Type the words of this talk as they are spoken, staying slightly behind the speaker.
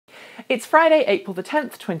It's Friday, April the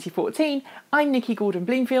 10th, 2014. I'm Nikki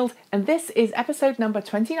Gordon-Bloomfield, and this is episode number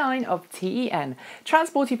 29 of T.E.N,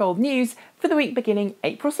 Transport Evolved News for the week beginning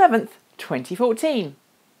April 7th, 2014.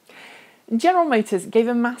 General Motors gave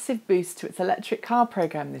a massive boost to its electric car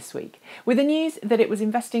program this week, with the news that it was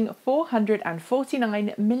investing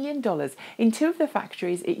 $449 million in two of the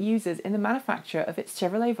factories it uses in the manufacture of its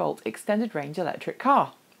Chevrolet Volt extended range electric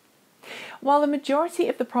car. While the majority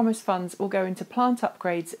of the promised funds will go into plant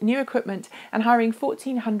upgrades, new equipment and hiring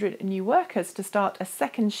 1,400 new workers to start a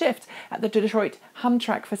second shift at the Detroit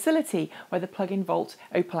Hamtramck facility where the plug-in Volt,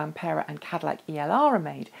 Opel Ampera and Cadillac ELR are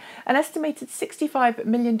made, an estimated $65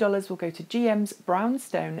 million will go to GM's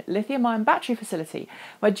Brownstone lithium-ion battery facility,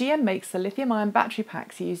 where GM makes the lithium-ion battery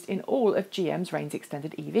packs used in all of GM's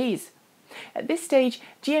range-extended EVs. At this stage,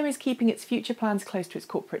 GM is keeping its future plans close to its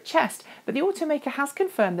corporate chest, but the automaker has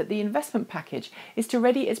confirmed that the investment package is to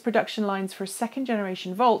ready its production lines for a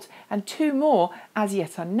second-generation Volt and two more, as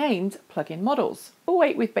yet unnamed, plug-in models. We'll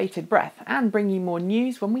wait with bated breath and bring you more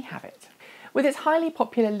news when we have it. With its highly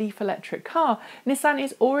popular Leaf electric car, Nissan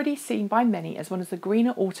is already seen by many as one of the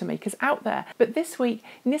greener automakers out there. But this week,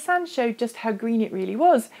 Nissan showed just how green it really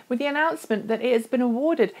was with the announcement that it has been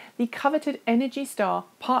awarded the coveted Energy Star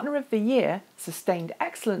Partner of the Year Sustained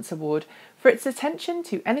Excellence Award for its attention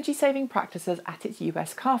to energy-saving practices at its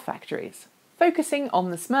US car factories. Focusing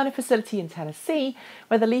on the Smyrna facility in Tennessee,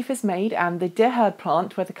 where the Leaf is made, and the Deherd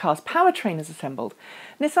plant, where the car's powertrain is assembled,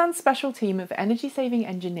 Nissan's special team of energy-saving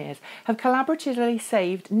engineers have collaboratively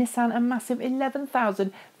saved Nissan a massive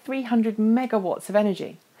 11,300 megawatts of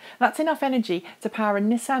energy. That's enough energy to power a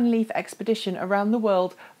Nissan Leaf expedition around the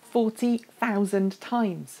world 40,000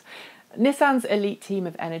 times. Nissan's elite team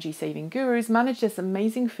of energy-saving gurus managed this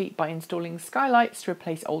amazing feat by installing skylights to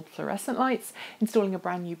replace old fluorescent lights, installing a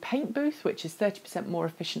brand new paint booth which is 30% more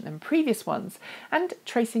efficient than previous ones, and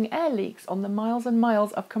tracing air leaks on the miles and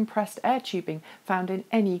miles of compressed air tubing found in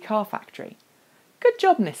any car factory. Good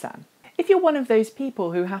job, Nissan! If you're one of those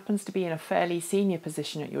people who happens to be in a fairly senior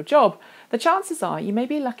position at your job, the chances are you may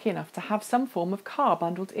be lucky enough to have some form of car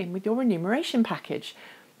bundled in with your remuneration package.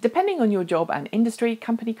 Depending on your job and industry,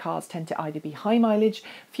 company cars tend to either be high mileage,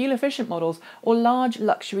 fuel-efficient models or large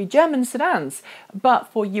luxury German sedans. But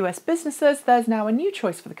for US businesses, there's now a new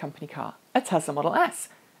choice for the company car, a Tesla Model S.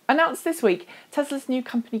 Announced this week, Tesla's new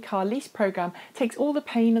company car lease program takes all the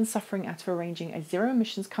pain and suffering out of arranging a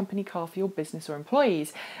zero-emissions company car for your business or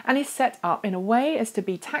employees, and is set up in a way as to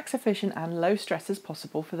be tax efficient and low stress as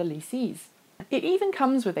possible for the leasees. It even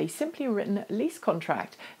comes with a simply written lease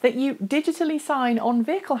contract that you digitally sign on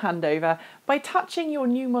vehicle handover by touching your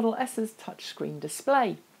new Model S's touchscreen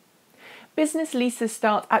display. Business leases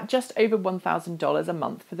start at just over $1,000 a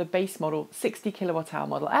month for the base model 60 kWh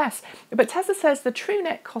Model S, but Tesla says the true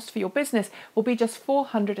net cost for your business will be just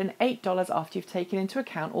 $408 after you've taken into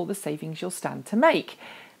account all the savings you'll stand to make.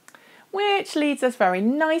 Which leads us very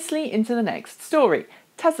nicely into the next story,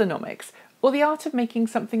 Teslanomics, or the art of making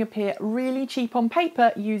something appear really cheap on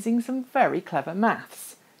paper using some very clever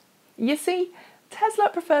maths. You see, Tesla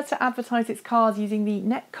prefers to advertise its cars using the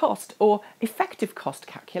net cost or effective cost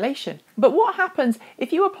calculation. But what happens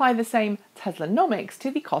if you apply the same Teslanomics to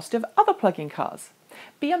the cost of other plug-in cars?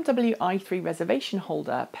 BMW i3 reservation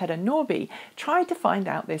holder Peder Norby tried to find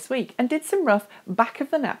out this week and did some rough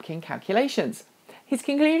back-of-the-napkin calculations. His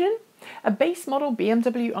conclusion? A base model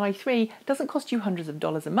BMW i3 doesn't cost you hundreds of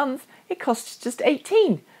dollars a month, it costs just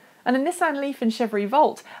 18. And a Nissan Leaf and Chevrolet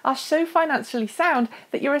Volt are so financially sound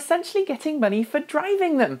that you're essentially getting money for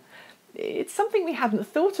driving them. It's something we hadn't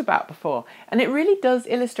thought about before, and it really does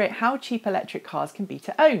illustrate how cheap electric cars can be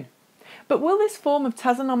to own. But will this form of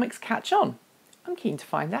Teslanomics catch on? I'm keen to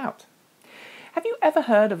find out. Have you ever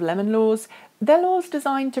heard of lemon laws? They're laws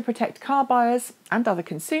designed to protect car buyers and other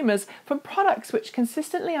consumers from products which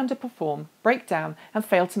consistently underperform, break down and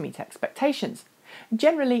fail to meet expectations.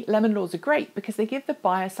 Generally, lemon laws are great because they give the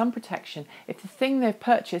buyer some protection if the thing they've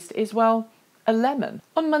purchased is, well, a lemon.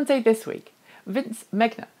 On Monday this week, Vince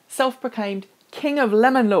Megna, self-proclaimed King of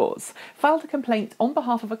Lemon Laws, filed a complaint on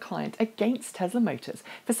behalf of a client against Tesla Motors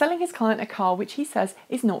for selling his client a car which he says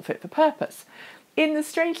is not fit for purpose. In the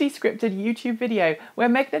strangely scripted YouTube video where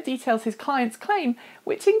Megna details his client's claim,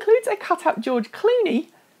 which includes a cut-out George Clooney,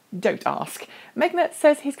 don't ask, Megna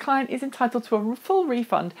says his client is entitled to a full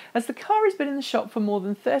refund as the car has been in the shop for more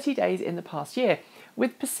than 30 days in the past year,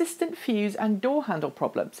 with persistent fuse and door handle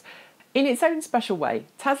problems. In its own special way,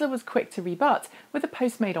 Tesla was quick to rebut, with a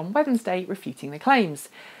post made on Wednesday refuting the claims.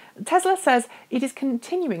 Tesla says it is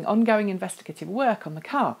continuing ongoing investigative work on the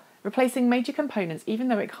car, replacing major components even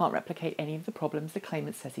though it can't replicate any of the problems the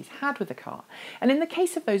claimant says he's had with the car. And in the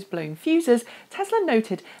case of those blown fuses, Tesla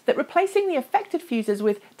noted that replacing the affected fuses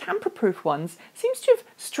with tamper-proof ones seems to have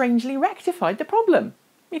strangely rectified the problem.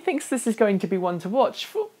 He thinks this is going to be one to watch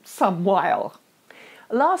for some while.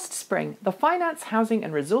 Last spring, the Finance, Housing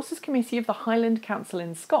and Resources Committee of the Highland Council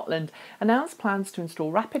in Scotland announced plans to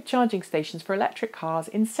install rapid charging stations for electric cars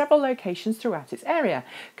in several locations throughout its area,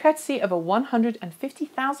 courtesy of a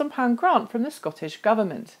 £150,000 grant from the Scottish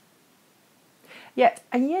Government. Yet,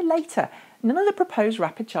 a year later, none of the proposed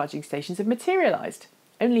rapid charging stations have materialised.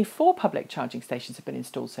 Only 4 public charging stations have been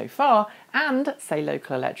installed so far, and, say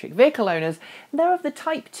local electric vehicle owners, they're of the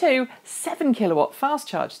Type 2 7 kilowatt fast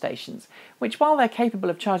charge stations, which, while they're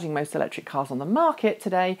capable of charging most electric cars on the market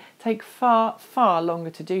today, take far, far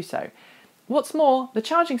longer to do so. What's more, the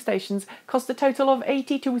charging stations cost a total of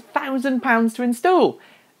 £82,000 to install.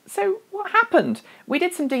 So what happened? We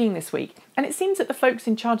did some digging this week, and it seems that the folks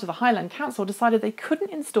in charge of the Highland Council decided they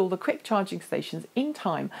couldn't install the quick charging stations in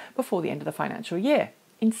time before the end of the financial year.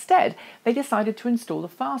 Instead, they decided to install the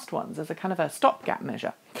fast ones as a kind of a stopgap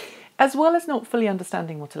measure. As well as not fully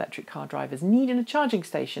understanding what electric car drivers need in a charging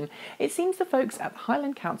station, it seems the folks at the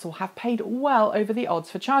Highland Council have paid well over the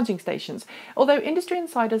odds for charging stations, although industry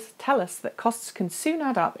insiders tell us that costs can soon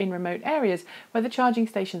add up in remote areas where the charging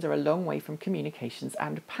stations are a long way from communications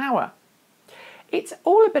and power. It's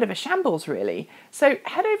all a bit of a shambles, really, so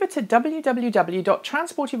head over to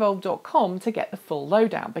www.transportevolved.com to get the full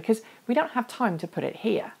lowdown, because we don't have time to put it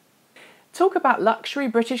here. Talk about luxury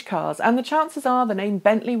British cars, and the chances are the name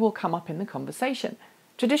Bentley will come up in the conversation.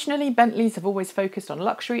 Traditionally, Bentleys have always focused on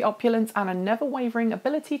luxury, opulence, and a never-wavering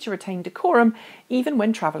ability to retain decorum, even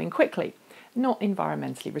when travelling quickly. Not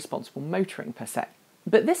environmentally responsible motoring, per se.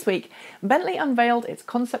 But this week, Bentley unveiled its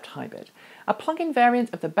concept hybrid, a plug-in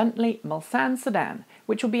variant of the Bentley Mulsanne sedan,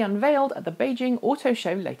 which will be unveiled at the Beijing Auto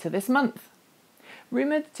Show later this month.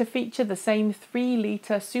 Rumoured to feature the same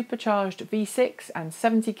 3-litre supercharged V6 and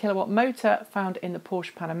 70 kilowatt motor found in the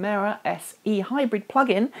Porsche Panamera SE hybrid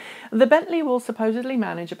plug-in, the Bentley will supposedly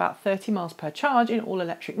manage about 30 miles per charge in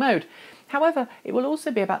all-electric mode. However, it will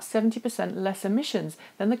also be about 70% less emissions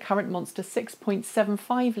than the current monster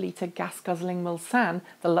 6.75-litre gas-guzzling Mulsanne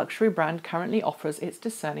the luxury brand currently offers its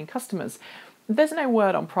discerning customers. There's no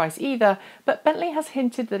word on price either, but Bentley has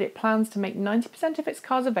hinted that it plans to make 90% of its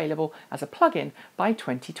cars available as a plug-in by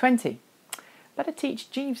 2020. Better teach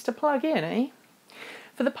Jeeves to plug in, eh?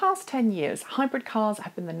 For the past 10 years, hybrid cars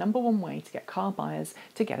have been the #1 way to get car buyers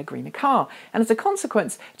to get a greener car, and as a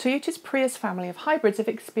consequence, Toyota's Prius family of hybrids have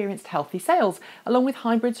experienced healthy sales, along with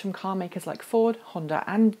hybrids from car makers like Ford, Honda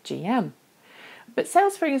and GM. But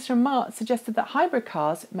sales figures from March suggested that hybrid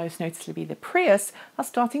cars, most noticeably the Prius, are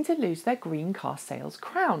starting to lose their green car sales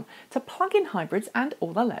crown to plug-in hybrids and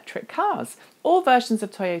all-electric cars. All versions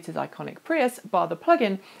of Toyota's iconic Prius, bar the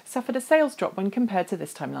plug-in, suffered a sales drop when compared to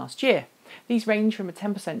this time last year. These range from a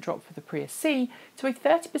 10% drop for the Prius C to a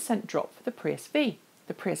 30% drop for the Prius V.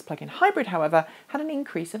 The Prius plug-in hybrid, however, had an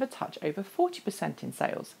increase of a touch over 40% in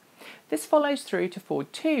sales. This follows through to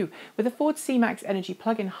Ford too, with the Ford C-Max Energy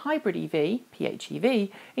plug-in hybrid EV,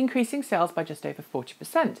 PHEV, increasing sales by just over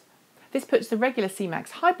 40%. This puts the regular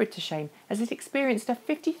C-Max hybrid to shame, as it experienced a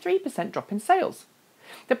 53% drop in sales.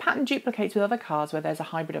 The pattern duplicates with other cars where there's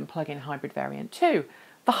a hybrid and plug-in hybrid variant too.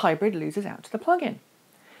 The hybrid loses out to the plug-in.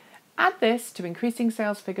 Add this to increasing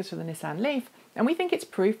sales figures for the Nissan Leaf, and we think it's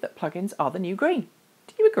proof that plug-ins are the new green.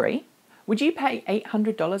 Do you agree? Would you pay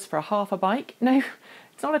 $800 for a half a bike? No,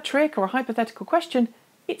 it's not a trick or a hypothetical question,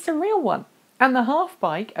 it's a real one. And the half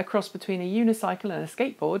bike, a cross between a unicycle and a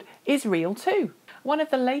skateboard, is real too. One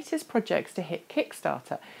of the latest projects to hit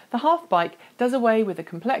Kickstarter, the half bike does away with the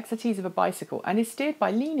complexities of a bicycle and is steered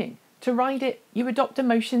by leaning. To ride it, you adopt a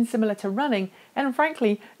motion similar to running, and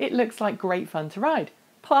frankly, it looks like great fun to ride.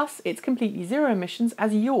 Plus, it's completely zero emissions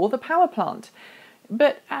as you're the power plant.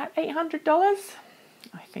 But at $800?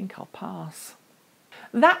 I think I'll pass.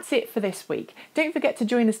 That's it for this week. Don't forget to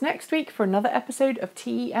join us next week for another episode of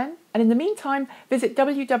T.E.N. And in the meantime, visit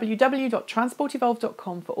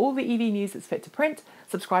www.transportevolved.com for all the EV news that's fit to print,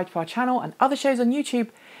 subscribe to our channel and other shows on YouTube,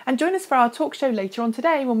 and join us for our talk show later on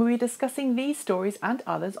today when we'll be discussing these stories and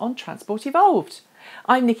others on Transport Evolved.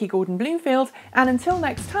 I'm Nikki Gordon-Bloomfield, and until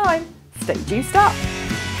next time, stay juiced up!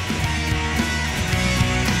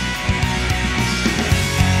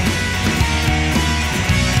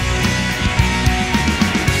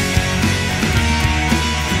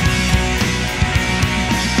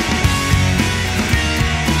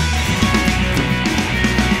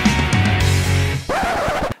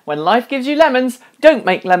 When life gives you lemons, don't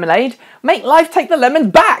make lemonade. Make life take the lemons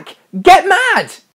back. Get mad!